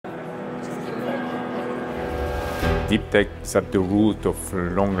Deep tech is at the root of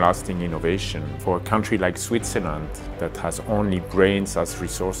long-lasting innovation. For a country like Switzerland that has only brains as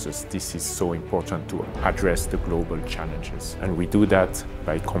resources, this is so important to address the global challenges. And we do that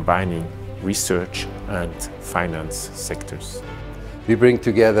by combining research and finance sectors. We bring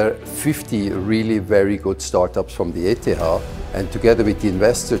together 50 really very good startups from the ETH, and together with the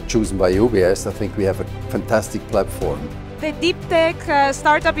investor chosen by UBS, I think we have a fantastic platform. The DeepTech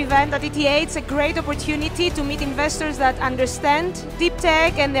startup event at ETH is a great opportunity to meet investors that understand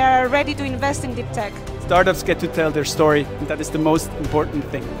DeepTech and they are ready to invest in DeepTech. Startups get to tell their story, and that is the most important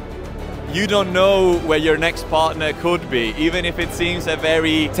thing. You don't know where your next partner could be. Even if it seems a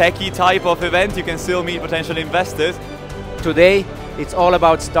very techy type of event, you can still meet potential investors. Today, it's all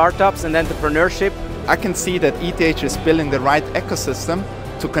about startups and entrepreneurship. I can see that ETH is building the right ecosystem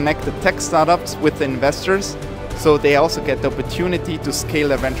to connect the tech startups with the investors, so they also get the opportunity to scale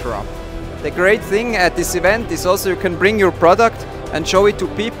their venture up. The great thing at this event is also you can bring your product and show it to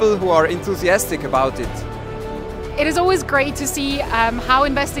people who are enthusiastic about it. It is always great to see how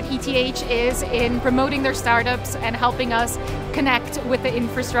invested ETH is in promoting their startups and helping us connect with the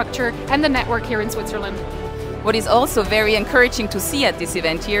infrastructure and the network here in Switzerland. What is also very encouraging to see at this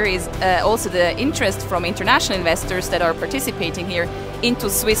event here is also the interest from international investors that are participating here into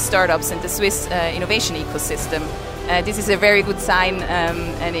Swiss startups and the Swiss innovation ecosystem. This is a very good sign,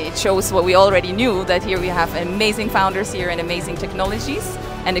 and it shows what we already knew, that here we have amazing founders here and amazing technologies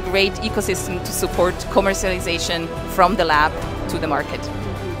and a great ecosystem to support commercialization from the lab to the market.